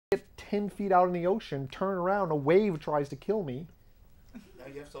10 feet out in the ocean, turn around, a wave tries to kill me. Now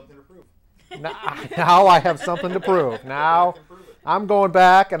you have something to prove. Now I have something to prove. Now I'm going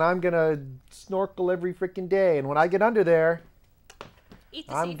back and I'm going to snorkel every freaking day. And when I get under there,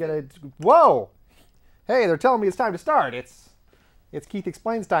 I'm going to... Whoa! Hey, they're telling me it's time to start. It's Keith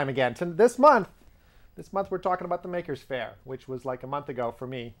Explains time again. This month we're talking about the Makers Faire, which was like a month ago for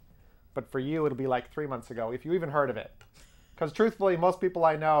me. But for you, it'll be like 3 months ago, if you even heard of it. Because truthfully, most people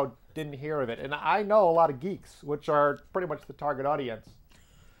I know didn't hear of it. And I know a lot of geeks, which are pretty much the target audience.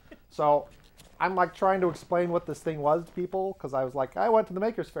 So I'm like trying to explain what this thing was to people, because I was like, I went to the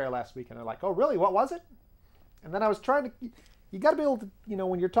Makers Faire last week. And they're like, oh, really? What was it? And then I was trying to... You got to be able to, you know,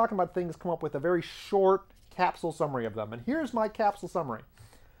 when you're talking about things, come up with a very short capsule summary of them. And here's my capsule summary.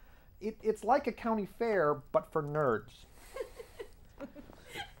 It's like a county fair, but for nerds.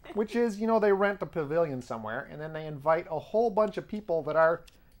 Which is, you know, they rent a pavilion somewhere, and then they invite a whole bunch of people that are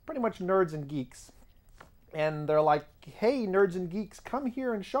pretty much nerds and geeks. And they're like, hey, nerds and geeks, come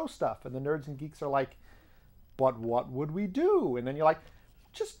here and show stuff. And the nerds and geeks are like, but what would we do? And then you're like,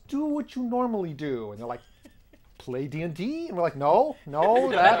 just do what you normally do. And they're like, play D&D? And we're like, no,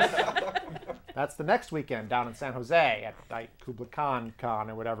 that's the next weekend down in San Jose at Kubla Khan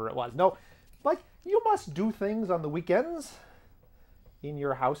or whatever it was. No, like, you must do things on the weekends in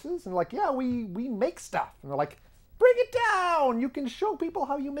your houses. And like, yeah, we make stuff. And they're like, bring it down. You can show people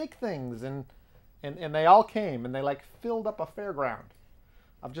how you make things. And they all came, and they like filled up a fairground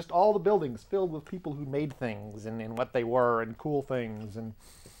of just all the buildings filled with people who made things and what they were and cool things. And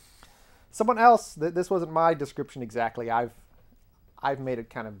someone else, this wasn't my description exactly. I've made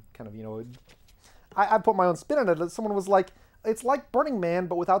it kind of, you know, I put my own spin on it. Someone was like, it's like Burning Man,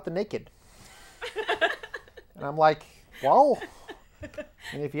 but without the naked. And I'm like, well,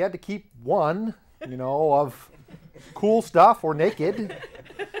 and if you had to keep one, you know, of cool stuff or naked,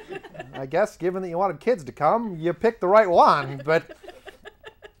 I guess given that you wanted kids to come, you picked the right one. But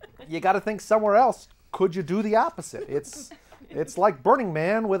you got to think somewhere else. Could you do the opposite? It's like Burning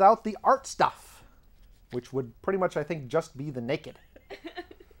Man without the art stuff, which would pretty much, I think, just be the naked.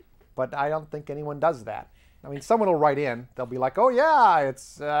 But I don't think anyone does that. I mean, someone will write in. They'll be like, oh, yeah,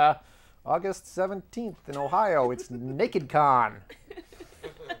 it's August 17th in Ohio. It's NakedCon.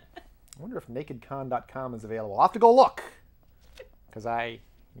 I wonder if nakedcon.com is available. I'll have to go look, because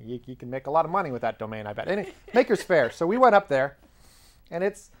you can make a lot of money with that domain, I bet. Anyway, Makers Faire. So we went up there, and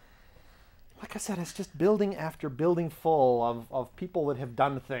it's, like I said, it's just building after building full of people that have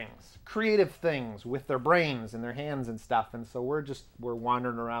done things, creative things with their brains and their hands and stuff. And so we're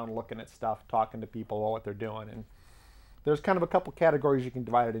wandering around looking at stuff, talking to people about what they're doing. And there's kind of a couple categories you can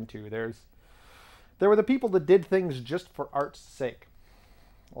divide it into. There were the people that did things just for art's sake.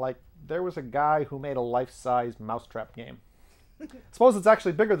 Like, there was a guy who made a life-size mousetrap game. I suppose it's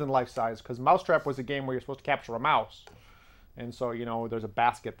actually bigger than life-size, because Mousetrap was a game where you're supposed to capture a mouse. And so, you know, there's a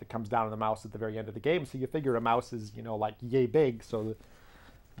basket that comes down to the mouse at the very end of the game. So you figure a mouse is, you know, like yay big. So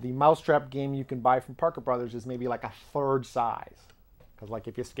the Mousetrap game you can buy from Parker Brothers is maybe like a third size. Because, like,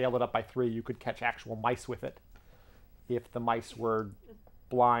 if you scale it up by 3, you could catch actual mice with it. If the mice were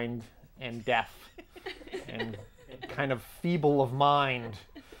blind and deaf and kind of feeble of mind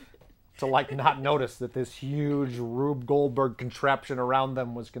to, like, not notice that this huge Rube Goldberg contraption around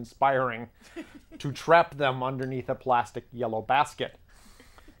them was conspiring to trap them underneath a plastic yellow basket.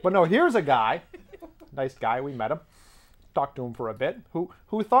 But no, here's a guy, nice guy, we met him, talked to him for a bit,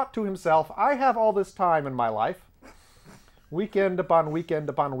 who thought to himself, I have all this time in my life, weekend upon weekend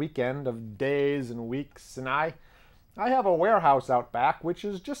upon weekend of days and weeks, and I have a warehouse out back which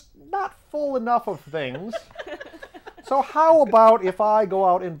is just not full enough of things. So how about if I go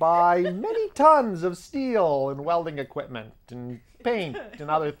out and buy many tons of steel and welding equipment and paint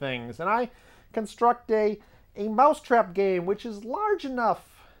and other things, and I construct a mousetrap game which is large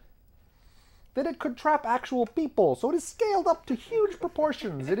enough that it could trap actual people. So it is scaled up to huge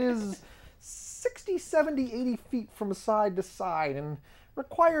proportions. It is 60, 70, 80 feet from side to side and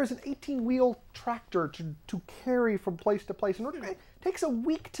requires an 18-wheel tractor to carry from place to place. And it takes a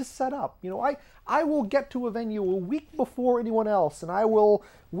week to set up. You know, I will get to a venue a week before anyone else, and I will,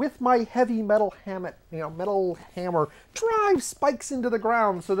 with my heavy metal hammer, drive spikes into the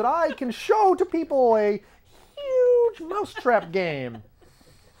ground so that I can show to people a huge mousetrap game.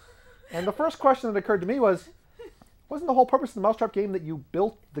 And the first question that occurred to me was, wasn't the whole purpose of the mousetrap game that you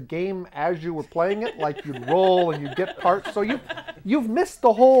built the game as you were playing it? Like, you'd roll and you'd get parts. So you've missed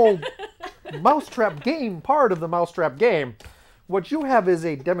the whole mousetrap game part of the mousetrap game. What you have is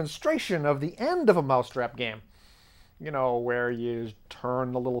a demonstration of the end of a mousetrap game. You know, where you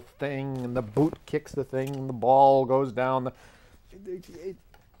turn the little thing and the boot kicks the thing and the ball goes down.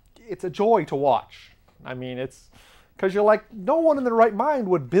 it's a joy to watch. I mean, it's because you're like, no one in their right mind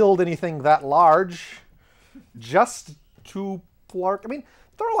would build anything that large just to flark. I mean,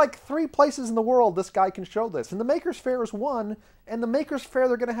 there are like 3 places in the world this guy can show this. And the Makers Faire is one, and the Makers Faire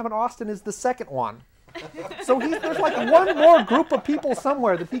they're going to have in Austin is the second one. So there's like one more group of people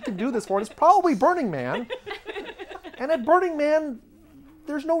somewhere that he can do this for, and it's probably Burning Man. And at Burning Man,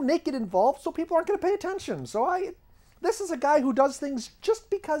 there's no naked involved, so people aren't going to pay attention. So this is a guy who does things just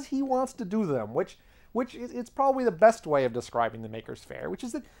because he wants to do them, which it's probably the best way of describing the Makers Faire, which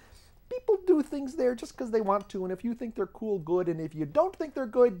is that people do things there just because they want to, and if you think they're cool, good, and if you don't think they're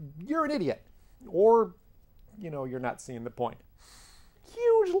good, you're an idiot. Or, you're not seeing the point.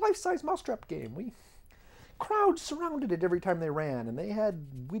 Huge life-size mousetrap game. Crowds surrounded it every time they ran, and they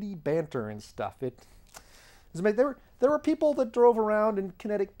had witty banter and stuff. There were people that drove around in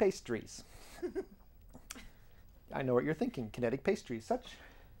kinetic pastries. I know what you're thinking, kinetic pastries. What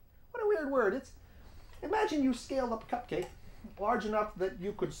a weird word. Imagine you scaled up a cupcake large enough that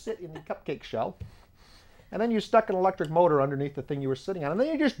you could sit in the cupcake shell, and then you stuck an electric motor underneath the thing you were sitting on, and then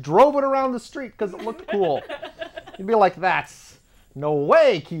you just drove it around the street because it looked cool. You'd be like, that's no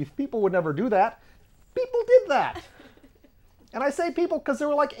way, Keith. People would never do that. People did that. And I say people because there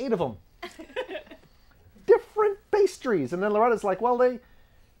were like 8 of them. Different pastries. And then Loretta's like, well,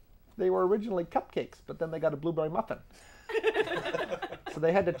 they were originally cupcakes, but then they got a blueberry muffin. So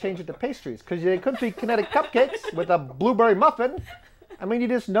they had to change it to pastries because they couldn't be kinetic cupcakes with a blueberry muffin. I mean, you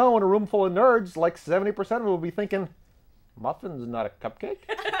just know in a room full of nerds, like 70% of them will be thinking, muffin's not a cupcake?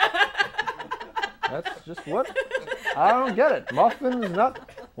 That's just what? I don't get it. Muffin's not...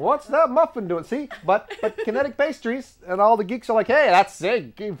 What's that muffin doing? See? But kinetic pastries, and all the geeks are like, hey, that's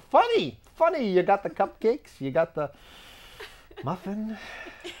it. Funny. You got the cupcakes. You got the muffin.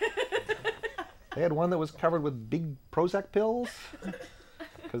 They had one that was covered with big Prozac pills.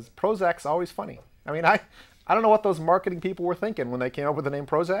 Because Prozac's always funny. I mean, I don't know what those marketing people were thinking when they came up with the name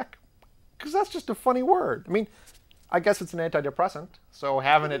Prozac. Because that's just a funny word. I mean, I guess it's an antidepressant, so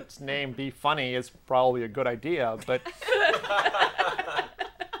having its name be funny is probably a good idea, but...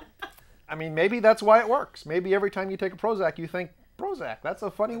 I mean, maybe that's why it works. Maybe every time you take a Prozac, you think, Prozac, that's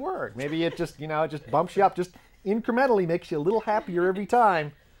a funny word. Maybe it just, it just bumps you up, just incrementally makes you a little happier every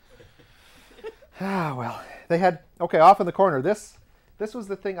time. Ah, well, they had, okay, off in the corner, this was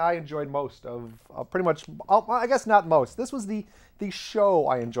the thing I enjoyed most of pretty much, I guess not most. This was the show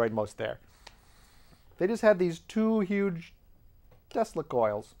I enjoyed most there. They just had these 2 huge Tesla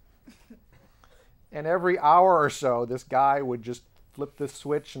coils. And every hour or so, this guy would just flip this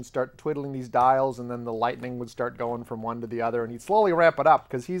switch and start twiddling these dials, and then the lightning would start going from one to the other, and he'd slowly ramp it up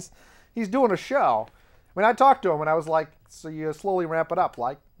because he's doing a show. I mean, I talked to him, and I was like, so you slowly ramp it up,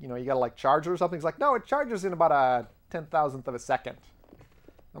 like, you got to like charge it or something? He's like, no, it charges in about a 10,000th of a second.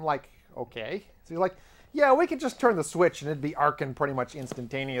 I'm like, okay. So he's like, yeah, we could just turn the switch, and it'd be arcing pretty much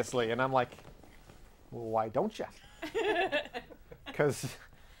instantaneously. And I'm like, well, why don't you? Because...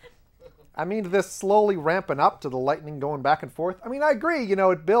 I mean, this slowly ramping up to the lightning going back and forth. I mean, I agree,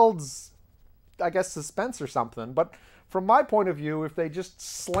 it builds, I guess, suspense or something. But from my point of view, if they just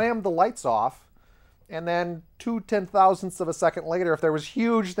slammed the lights off, and then 2 10,000ths of a second later, if there was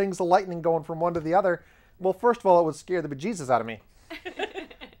huge things of lightning going from one to the other, well, first of all, it would scare the bejesus out of me.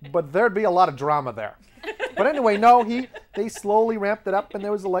 But there'd be a lot of drama there. But anyway, no, they slowly ramped it up, and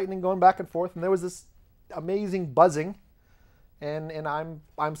there was the lightning going back and forth, and there was this amazing buzzing. And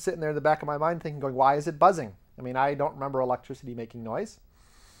I'm sitting there in the back of my mind thinking, going, why is it buzzing? I mean, I don't remember electricity making noise.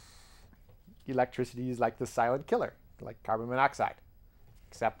 Electricity is like the silent killer, like carbon monoxide,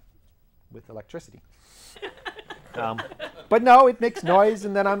 except with electricity. But no, it makes noise,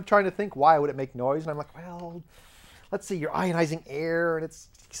 and then I'm trying to think, why would it make noise? And I'm like, well, let's see, you're ionizing air, and it's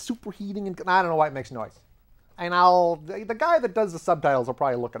superheating, and I don't know why it makes noise. And the guy that does the subtitles will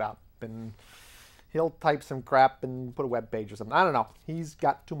probably look it up, and he'll type some crap and put a web page or something. I don't know. He's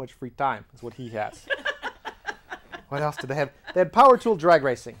got too much free time, is what he has. What else did they have? They had Power Tool drag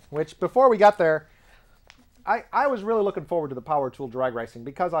racing, which before we got there, I was really looking forward to the Power Tool drag racing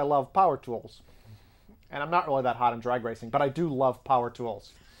because I love power tools. And I'm not really that hot on drag racing, but I do love power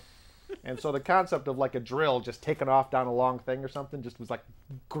tools. And so the concept of like a drill just taking off down a long thing or something just was like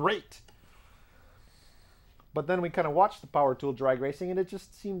great. But then we kind of watched the Power Tool drag racing, and it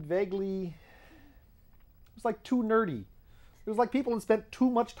just seemed vaguely... It was like too nerdy. It was like people had spent too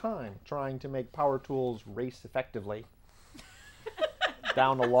much time trying to make power tools race effectively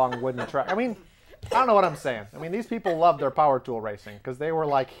down a long wooden track. I mean, I don't know what I'm saying. I mean, these people love their power tool racing because they were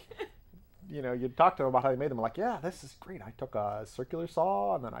like, you'd talk to them about how they made them. Like, yeah, this is great. I took a circular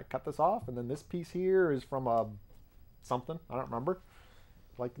saw, and then I cut this off, and then this piece here is from a something. I don't remember.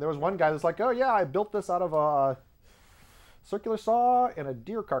 Like there was one guy that's like, oh yeah, I built this out of a circular saw and a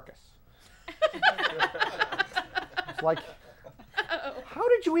deer carcass. It's like, how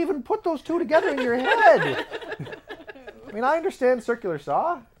did you even put those two together in your head? I mean, I understand circular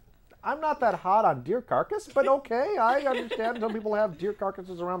saw. I'm not that hot on deer carcass, but okay, I understand some people have deer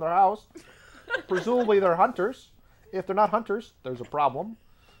carcasses around their house. Presumably they're hunters. If they're not hunters, there's a problem.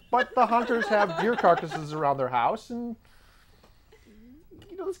 But the hunters have deer carcasses around their house, and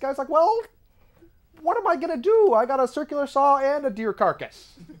you know, this guy's like, well, what am I going to do? I got a circular saw and a deer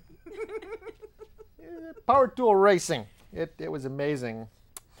carcass. Power tool racing. It was amazing.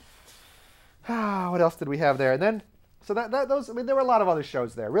 What else did we have there? And then, so those, I mean, there were a lot of other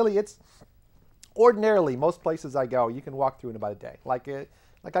shows there. Really, it's ordinarily, most places I go, you can walk through in about a day. Like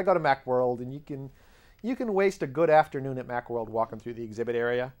I go to Macworld, and you can waste a good afternoon at Macworld walking through the exhibit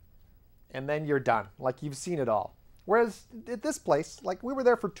area, and then you're done. Like, you've seen it all. Whereas at this place, like, we were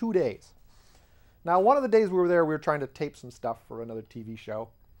there for 2 days. Now, one of the days we were there, we were trying to tape some stuff for another TV show.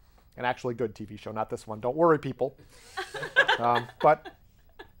 An actually good TV show, not this one. Don't worry, people. But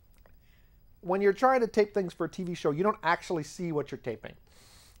when you're trying to tape things for a TV show, you don't actually see what you're taping.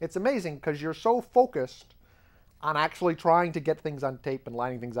 It's amazing because you're so focused on actually trying to get things on tape and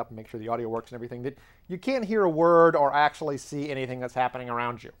lining things up and make sure the audio works and everything that you can't hear a word or actually see anything that's happening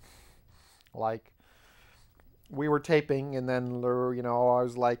around you. Like, we were taping, and then, you know, I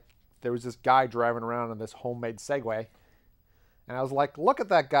was like, there was this guy driving around on this homemade Segway. And I was like, look at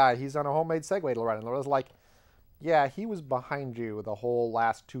that guy. He's on a homemade Segway to ride. And I was like, yeah, he was behind you the whole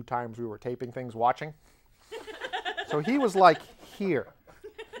last 2 times we were taping things watching. So he was like here.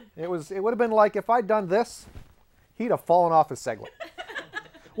 It would have been like if I'd done this, he'd have fallen off his Segway.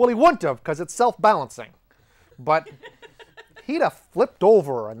 Well, he wouldn't have because it's self-balancing. But he'd have flipped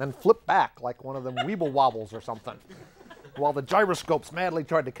over and then flipped back like one of them Weeble Wobbles or something, while the gyroscopes madly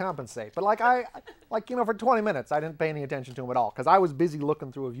tried to compensate. But like you know, for 20 minutes, I didn't pay any attention to him at all because I was busy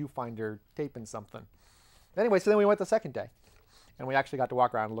looking through a viewfinder taping something. Anyway, so then we went the second day, and we actually got to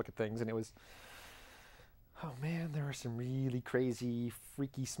walk around and look at things, and it was, oh man, there are some really crazy,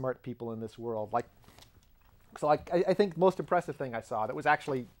 freaky, smart people in this world. Like, so I think the most impressive thing I saw that was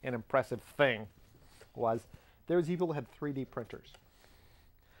actually an impressive thing was there was people who had 3D printers.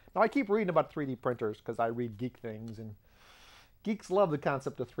 Now, I keep reading about 3D printers because I read geek things, and geeks love the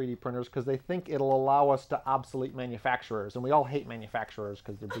concept of 3D printers because they think it'll allow us to obsolete manufacturers, and we all hate manufacturers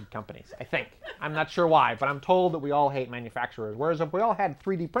because they're big companies, I think. I'm not sure why, but I'm told that we all hate manufacturers, whereas if we all had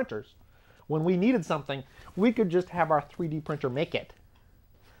 3D printers, when we needed something, we could just have our 3D printer make it,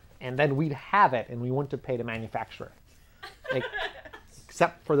 and then we'd have it, and we wouldn't have paid a manufacturer,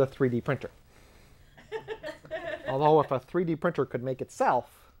 except for the 3D printer. Although if a 3D printer could make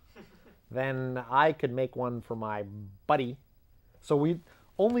itself, then I could make one for my buddy. So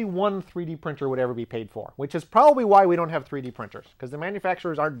only one 3D printer would ever be paid for, which is probably why we don't have 3D printers, because the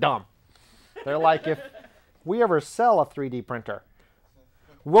manufacturers are dumb. They're like, if we ever sell a 3D printer,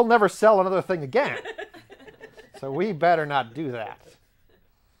 we'll never sell another thing again. So we better not do that.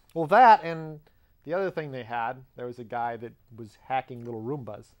 Well, that and the other thing they had, there was a guy that was hacking little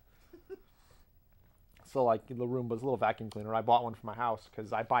Roombas. So like the Roomba's a little vacuum cleaner. I bought one for my house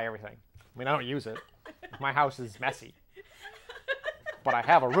because I buy everything. I mean, I don't use it. My house is messy. But I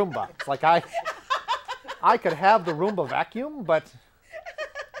have a Roomba. It's like I could have the Roomba vacuum, but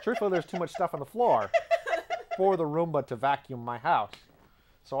truthfully there's too much stuff on the floor for the Roomba to vacuum my house.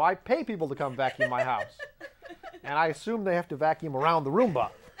 So I pay people to come vacuum my house. And I assume they have to vacuum around the Roomba.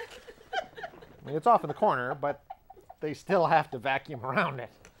 I mean, it's off in the corner, but they still have to vacuum around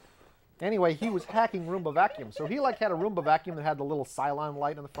it. Anyway, he was hacking Roomba vacuum. So he like had a Roomba vacuum that had the little Cylon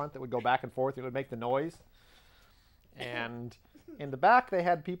light in the front that would go back and forth. It would make the noise. And in the back, they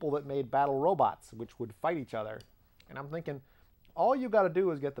had people that made battle robots, which would fight each other. And I'm thinking, all you got to do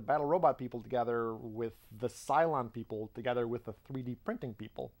is get the battle robot people together with the Cylon people together with the 3D printing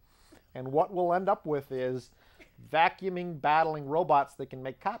people. And what we'll end up with is vacuuming, battling robots that can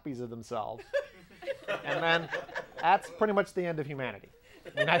make copies of themselves. And then that's pretty much the end of humanity.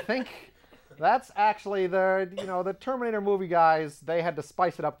 And I think that's actually the Terminator movie guys, they had to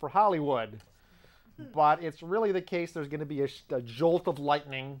spice it up for Hollywood. But it's really the case there's going to be a jolt of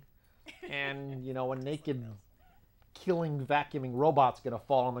lightning and, a naked killing vacuuming robot's going to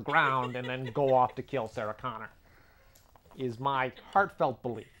fall on the ground and then go off to kill Sarah Connor, is my heartfelt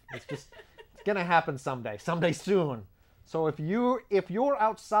belief. It's going to happen someday soon. So if you're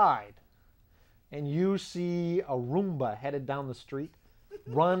outside and you see a Roomba headed down the street,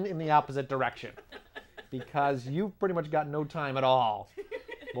 run in the opposite direction, because you've pretty much got no time at all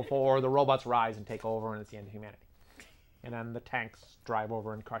before the robots rise and take over and it's the end of humanity. And then the tanks drive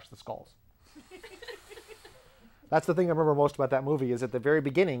over and crush the skulls. That's the thing I remember most about that movie, is at the very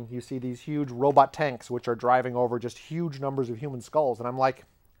beginning, you see these huge robot tanks which are driving over just huge numbers of human skulls. And I'm like,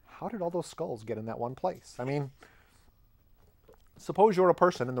 how did all those skulls get in that one place? I mean, suppose you're a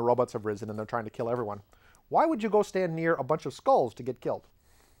person and the robots have risen and they're trying to kill everyone. Why would you go stand near a bunch of skulls to get killed?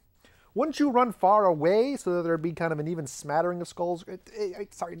 Wouldn't you run far away so that there'd be kind of an even smattering of skulls?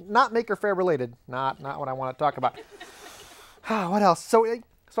 Sorry, not Maker Faire related. Not what I want to talk about. What else?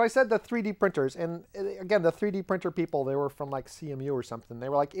 So I said the 3D printers, and again, the 3D printer people, they were from like CMU or something. They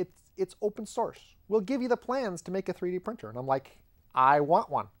were like, it's open source. We'll give you the plans to make a 3D printer. And I'm like, I want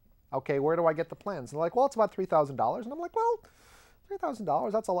one. Okay, where do I get the plans? And they're like, well, it's about $3,000. And I'm like, well,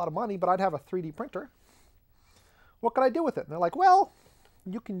 $3,000, that's a lot of money, but I'd have a 3D printer. What could I do with it? And they're like, well,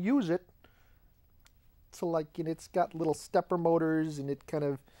 you can use it to like, and it's got little stepper motors and it kind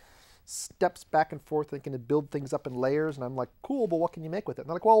of steps back and forth and can build things up in layers. And I'm like, cool, but what can you make with it? And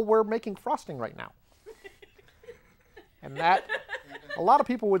they're like, well, we're making frosting right now. And that, a lot of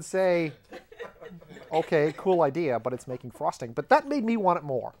people would say, okay, cool idea, but it's making frosting. But that made me want it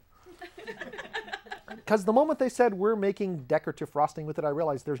more. Because the moment they said we're making decorative frosting with it, I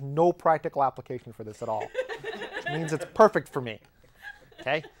realized there's no practical application for this at all. Which means it's perfect for me.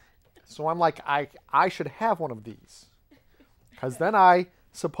 Okay? So I'm like, I should have one of these. Because then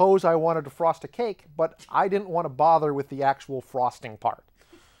suppose I wanted to frost a cake, but I didn't want to bother with the actual frosting part.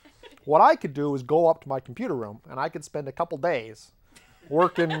 What I could do is go up to my computer room, and I could spend a couple days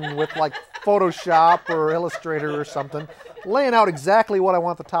working with like Photoshop or Illustrator or something, laying out exactly what I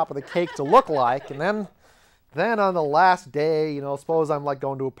want the top of the cake to look like, and then on the last day, you know, suppose I'm like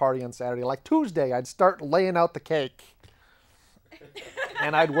going to a party on Saturday, like Tuesday, I'd start laying out the cake.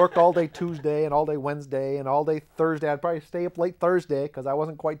 And I'd work all day Tuesday and all day Wednesday and all day Thursday. I'd probably stay up late Thursday because I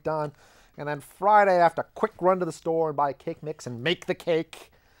wasn't quite done. And then Friday, I have to quick run to the store and buy a cake mix and make the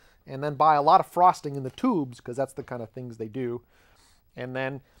cake. And then buy a lot of frosting in the tubes because that's the kind of things they do. And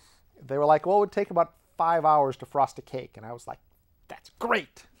then they were like, well, it would take about 5 hours to frost a cake. And I was like, that's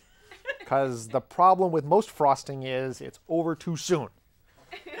great. Because the problem with most frosting is it's over too soon.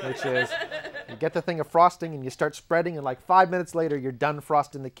 Which is, you get the thing of frosting and you start spreading, and like 5 minutes later, you're done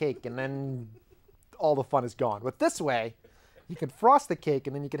frosting the cake, and then all the fun is gone. But this way, you can frost the cake,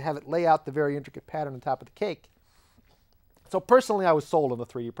 and then you can have it lay out the very intricate pattern on top of the cake. So personally, I was sold on the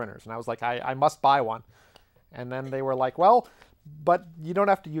 3D printers, and I was like, I must buy one. And then they were like, well, but you don't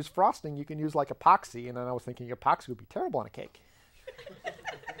have to use frosting. You can use like epoxy. And then I was thinking epoxy would be terrible on a cake.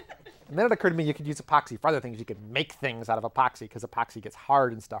 And then it occurred to me you could use epoxy for other things. You could make things out of epoxy because epoxy gets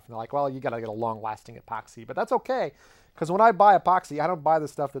hard and stuff. And they're like, well, you got to get a long-lasting epoxy. But that's okay, because when I buy epoxy, I don't buy the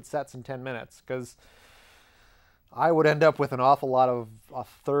stuff that sets in 10 minutes, because I would end up with an awful lot of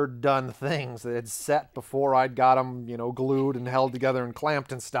third-done things that had set before I'd got them, you know, glued and held together and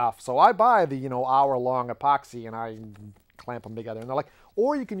clamped and stuff. So I buy the, you know, hour-long epoxy and I clamp them together. And they're like,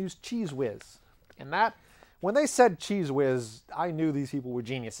 or you can use Cheese Whiz. And that, when they said Cheese Whiz, I knew these people were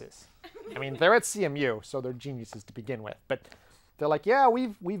geniuses. I mean, they're at CMU, so they're geniuses to begin with. But they're like, yeah,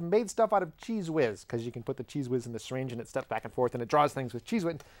 we've made stuff out of Cheese Whiz, because you can put the Cheese Whiz in the syringe and it steps back and forth and it draws things with Cheese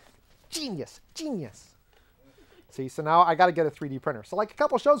Whiz. Genius, genius. See, so now I got to get a 3D printer. So like a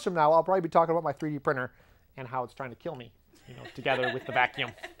couple shows from now, I'll probably be talking about my 3D printer and how it's trying to kill me, you know, together with the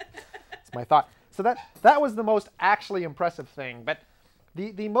vacuum. That's my thought. So that was the most actually impressive thing. But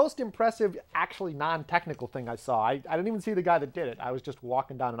the most impressive, actually non-technical thing I saw, I didn't even see the guy that did it. I was just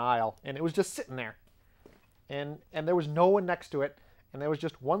walking down an aisle, and it was just sitting there. And there was no one next to it, and there was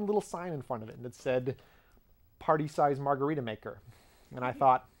just one little sign in front of it that said, party size margarita maker. And I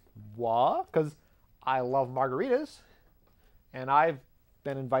thought, what? Because I love margaritas, and I've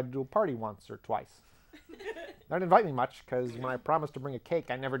been invited to a party once or twice. They don't invite me much, because when I promise to bring a cake,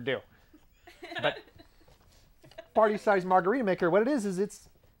 I never do. But party size margarita maker, what it is it's,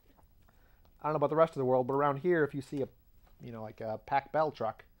 I don't know about the rest of the world, but around here, if you see a, you know, like a Pac Bell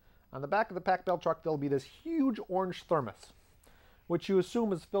truck, on the back of the Pac Bell truck, there'll be this huge orange thermos, which you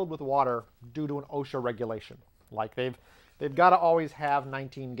assume is filled with water due to an OSHA regulation. Like they've got to always have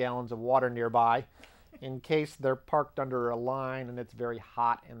 19 gallons of water nearby in case they're parked under a line and it's very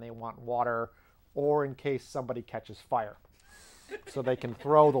hot and they want water, or in case somebody catches fire. So they can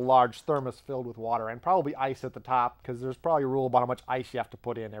throw the large thermos filled with water and probably ice at the top, because there's probably a rule about how much ice you have to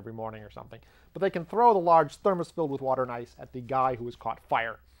put in every morning or something. But they can throw the large thermos filled with water and ice at the guy who has caught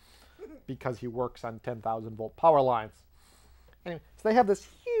fire because he works on 10,000 volt power lines. Anyway, so they have this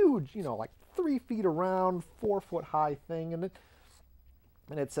huge, you know, like 3 feet around, 4 foot high thing, and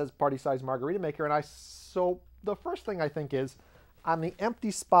it says party size margarita maker. And so the first thing I think is, on the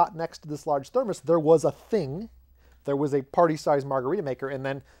empty spot next to this large thermos, there was a thing there was a party-sized margarita maker, and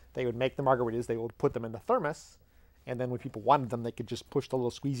then they would make the margaritas, they would put them in the thermos, and then when people wanted them, they could just push the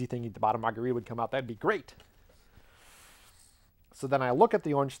little squeezy thing at the bottom, margarita would come out. That'd be great. So then I look at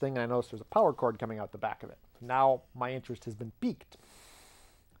the orange thing, and I notice there's a power cord coming out the back of it. Now my interest has been piqued.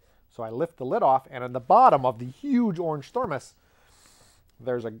 So I lift the lid off, and on the bottom of the huge orange thermos,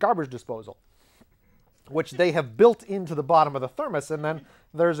 there's a garbage disposal, which they have built into the bottom of the thermos, and then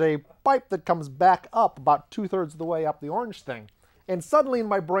there's a pipe that comes back up about 2/3 of the way up the orange thing. And suddenly in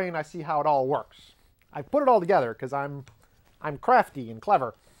my brain, I see how it all works. I put it all together because I'm crafty and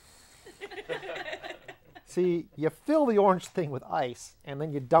clever. See, you fill the orange thing with ice, and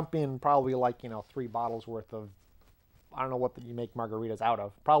then you dump in probably like, 3 bottles worth of, I don't know what you make margaritas out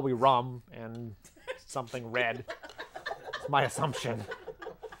of. Probably rum and something red. It's my assumption.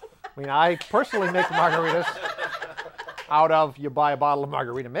 I mean, I personally make margaritas out of, you buy a bottle of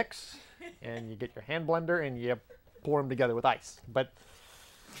margarita mix, and you get your hand blender, and you pour them together with ice. But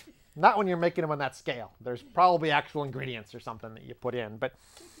not when you're making them on that scale. There's probably actual ingredients or something that you put in. But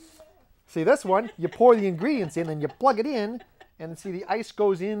see, this one, you pour the ingredients in, and you plug it in, and see the ice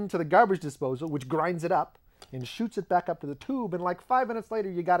goes into the garbage disposal, which grinds it up, and shoots it back up to the tube, and like 5 minutes later,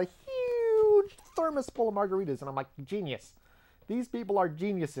 you got a huge thermos full of margaritas, and I'm like, genius. These people are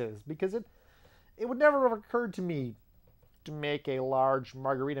geniuses, because it would never have occurred to me to make a large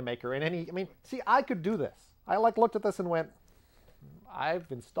margarita maker in any, I mean, see, I could do this. I looked at this and went,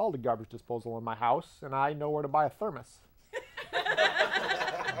 I've installed a garbage disposal in my house, and I know where to buy a thermos.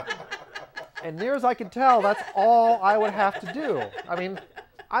 And near as I can tell, that's all I would have to do. I mean,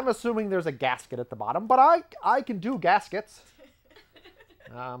 I'm assuming there's a gasket at the bottom, but I can do gaskets.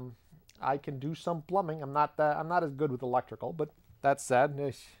 I can do some plumbing. I'm not as good with electrical, but that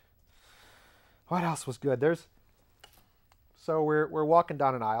said, what else was good? So we're walking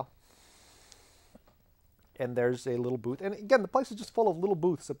down an aisle, and there's a little booth. And again, the place is just full of little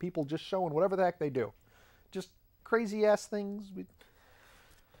booths of people just showing whatever the heck they do. Just crazy ass things.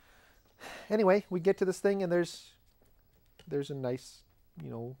 Anyway, we get to this thing, and there's a nice,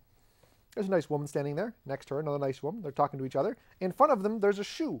 there's a nice woman standing there. Next to her, another nice woman. They're talking to each other. In front of them, there's a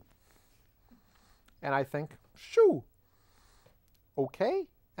shoe. And I think, shoe. Okay.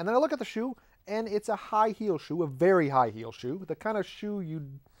 And then I look at the shoe, and it's a high heel shoe, a very high heel shoe. The kind of shoe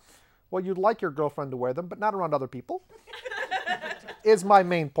you'd like your girlfriend to wear them, but not around other people. Is my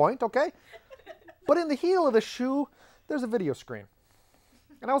main point, okay? But in the heel of the shoe, there's a video screen.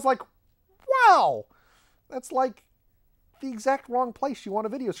 And I was like, wow, that's like the exact wrong place you want a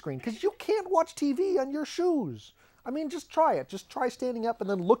video screen, because you can't watch TV on your shoes. I mean, just try it. Just try standing up and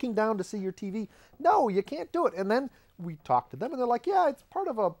then looking down to see your TV. No, you can't do it. And then we talked to them, and they're like, yeah, it's part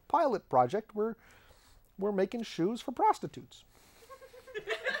of a pilot project. We're making shoes for prostitutes.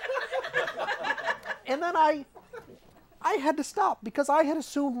 And then I had to stop, because I had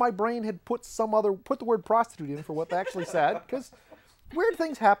assumed my brain had put the word prostitute in for what they actually said, because weird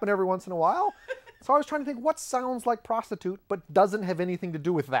things happen every once in a while. So I was trying to think what sounds like prostitute but doesn't have anything to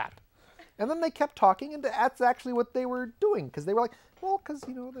do with that. And then they kept talking, and that's actually what they were doing, because they were like, well, because,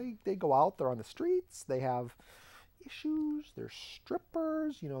 they go out, they're on the streets, they have issues, they're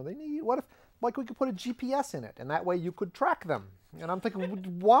strippers, they need, what if, like, we could put a GPS in it, and that way you could track them. And I'm thinking,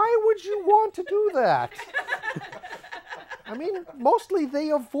 why would you want to do that? I mean, mostly they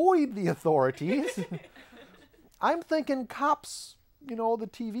avoid the authorities. I'm thinking cops, the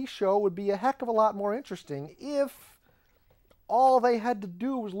TV show would be a heck of a lot more interesting if all they had to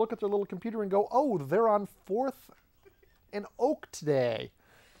do was look at their little computer and go, oh, they're on 4th and Oak today.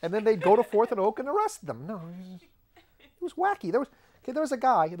 And then they'd go to 4th and Oak and arrest them. No, it was wacky. There was a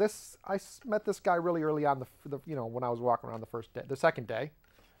guy, I met this guy really early on, when I was walking around the second day.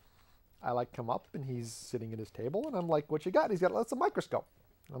 I come up, and he's sitting at his table, and I'm like, what you got? And he's got, that's a microscope.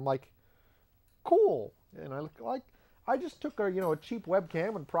 And I'm like, cool. And I just took a cheap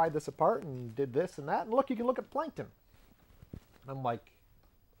webcam and pried this apart and did this and that, and look, you can look at plankton. And I'm like,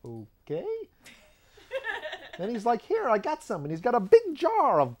 okay. Then he's like, here, I got some. And he's got a big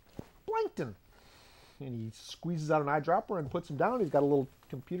jar of plankton. And he squeezes out an eyedropper and puts them down. He's got a little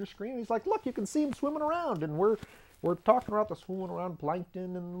computer screen. And he's like, look, you can see them swimming around. And we're talking about the swimming around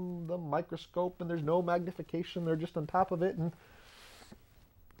plankton and the microscope, and there's no magnification. They're just on top of it. And,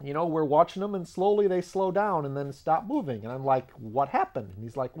 we're watching them, and slowly they slow down and then stop moving. And I'm like, what happened? And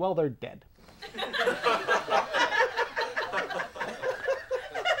he's like, well, they're dead.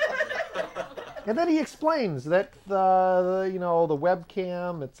 And then he explains that the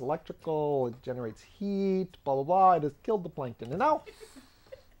webcam, it's electrical, it generates heat, blah, blah, blah. It has killed the plankton. And now,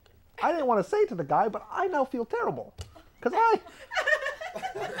 I didn't want to say to the guy, but I now feel terrible. Because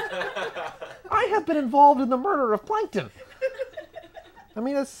I have been involved in the murder of plankton. I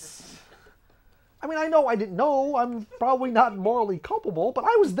mean, I know I didn't know. I'm probably not morally culpable, but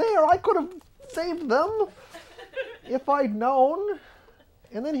I was there. I could have saved them if I'd known.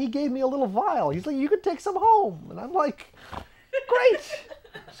 And then he gave me a little vial. He's like, you could take some home. And I'm like, great.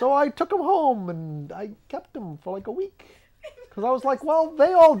 So I took him home, and I kept him for like a week. Because I was like, well,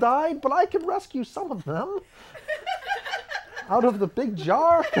 they all died, but I can rescue some of them out of the big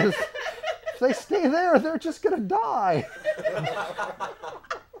jar. Because if they stay there, they're just going to die.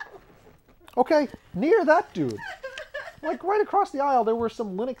 Okay, near that dude, like right across the aisle, there were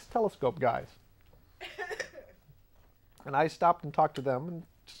some Linux telescope guys. And I stopped and talked to them, and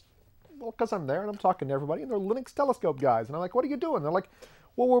just, well, because I'm there and I'm talking to everybody, and they're Linux telescope guys. And I'm like, what are you doing? They're like,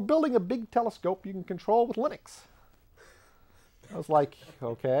 well, we're building a big telescope you can control with Linux. I was like,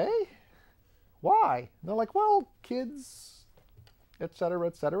 okay, why? And they're like, well, kids, etc.,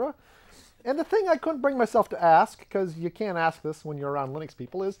 etc. And the thing I couldn't bring myself to ask, because you can't ask this when you're around Linux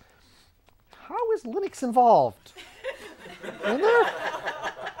people, is, how is Linux involved? And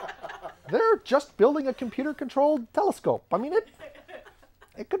they're just building a computer-controlled telescope. I mean,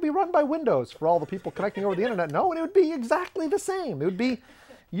 it could be run by Windows for all the people connecting over the internet. No, and it would be exactly the same. It would be,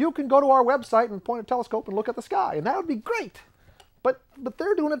 you can go to our website and point a telescope and look at the sky, and that would be great. But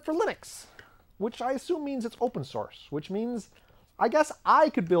they're doing it for Linux, which I assume means it's open source, which means I guess I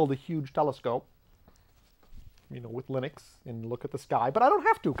could build a huge telescope, with Linux and look at the sky, but I don't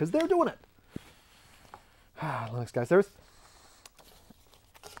have to because they're doing it. Linux guys,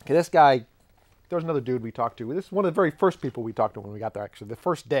 this guy, there was another dude we talked to. This is one of the very first people we talked to when we got there, actually. The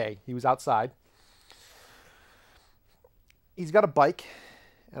first day, he was outside. He's got a bike,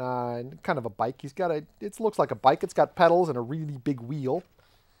 kind of a bike. It looks like a bike. It's got pedals and a really big wheel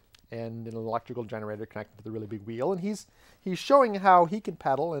and an electrical generator connected to the really big wheel. And he's showing how he can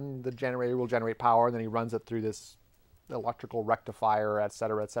pedal, and the generator will generate power, and then he runs it through this electrical rectifier, et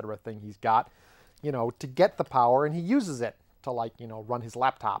cetera, thing he's got, to get the power, and he uses it to, run his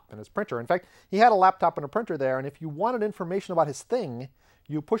laptop and his printer. In fact, he had a laptop and a printer there, and if you wanted information about his thing,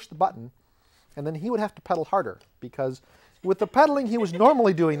 you push the button, and then he would have to pedal harder, because with the pedaling he was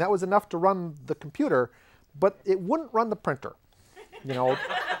normally doing, that was enough to run the computer, but it wouldn't run the printer.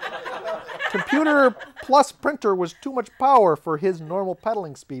 Computer plus printer was too much power for his normal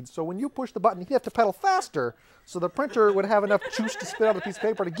pedaling speed, so when you push the button, he'd have to pedal faster, so the printer would have enough juice to spit out a piece of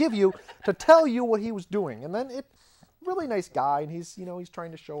paper to tell you what he was doing. And then really nice guy, and he's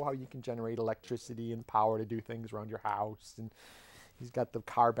trying to show how you can generate electricity and power to do things around your house. And he's got the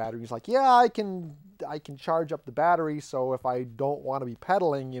car battery. He's like, yeah, I can charge up the battery, so if I don't want to be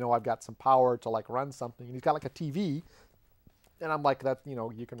pedaling, I've got some power to run something. And he's got a TV, and I'm like, that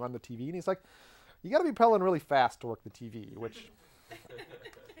you can run the TV. And he's like, you got to be pedaling really fast to work the TV, which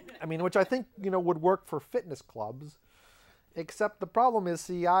I think would work for fitness clubs. Except the problem is,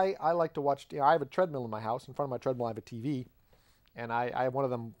 see, I like to watch, I have a treadmill in my house. In front of my treadmill, I have a TV. And I have one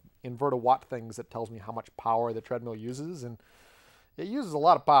of them invert-a-watt things that tells me how much power the treadmill uses. And it uses a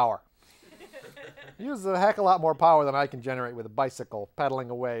lot of power. It uses a heck of a lot more power than I can generate with a bicycle, pedaling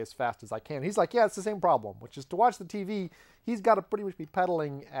away as fast as I can. He's like, yeah, it's the same problem, which is to watch the TV, he's got to pretty much be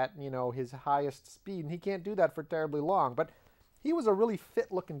pedaling at, his highest speed. And he can't do that for terribly long. But he was a really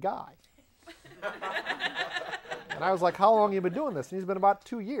fit-looking guy. And I was like, how long have you been doing this? And he's been about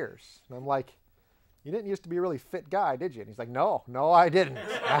 2 years. And I'm like, you didn't used to be a really fit guy, did you? And he's like, no, I didn't.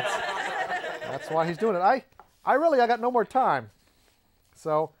 That's why he's doing it. I got no more time.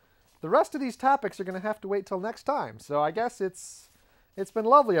 So the rest of these topics are going to have to wait till next time. So I guess it's been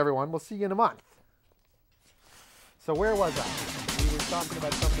lovely, everyone. We'll see you in a month. So where was I? We were talking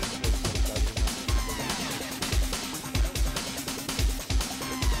about something.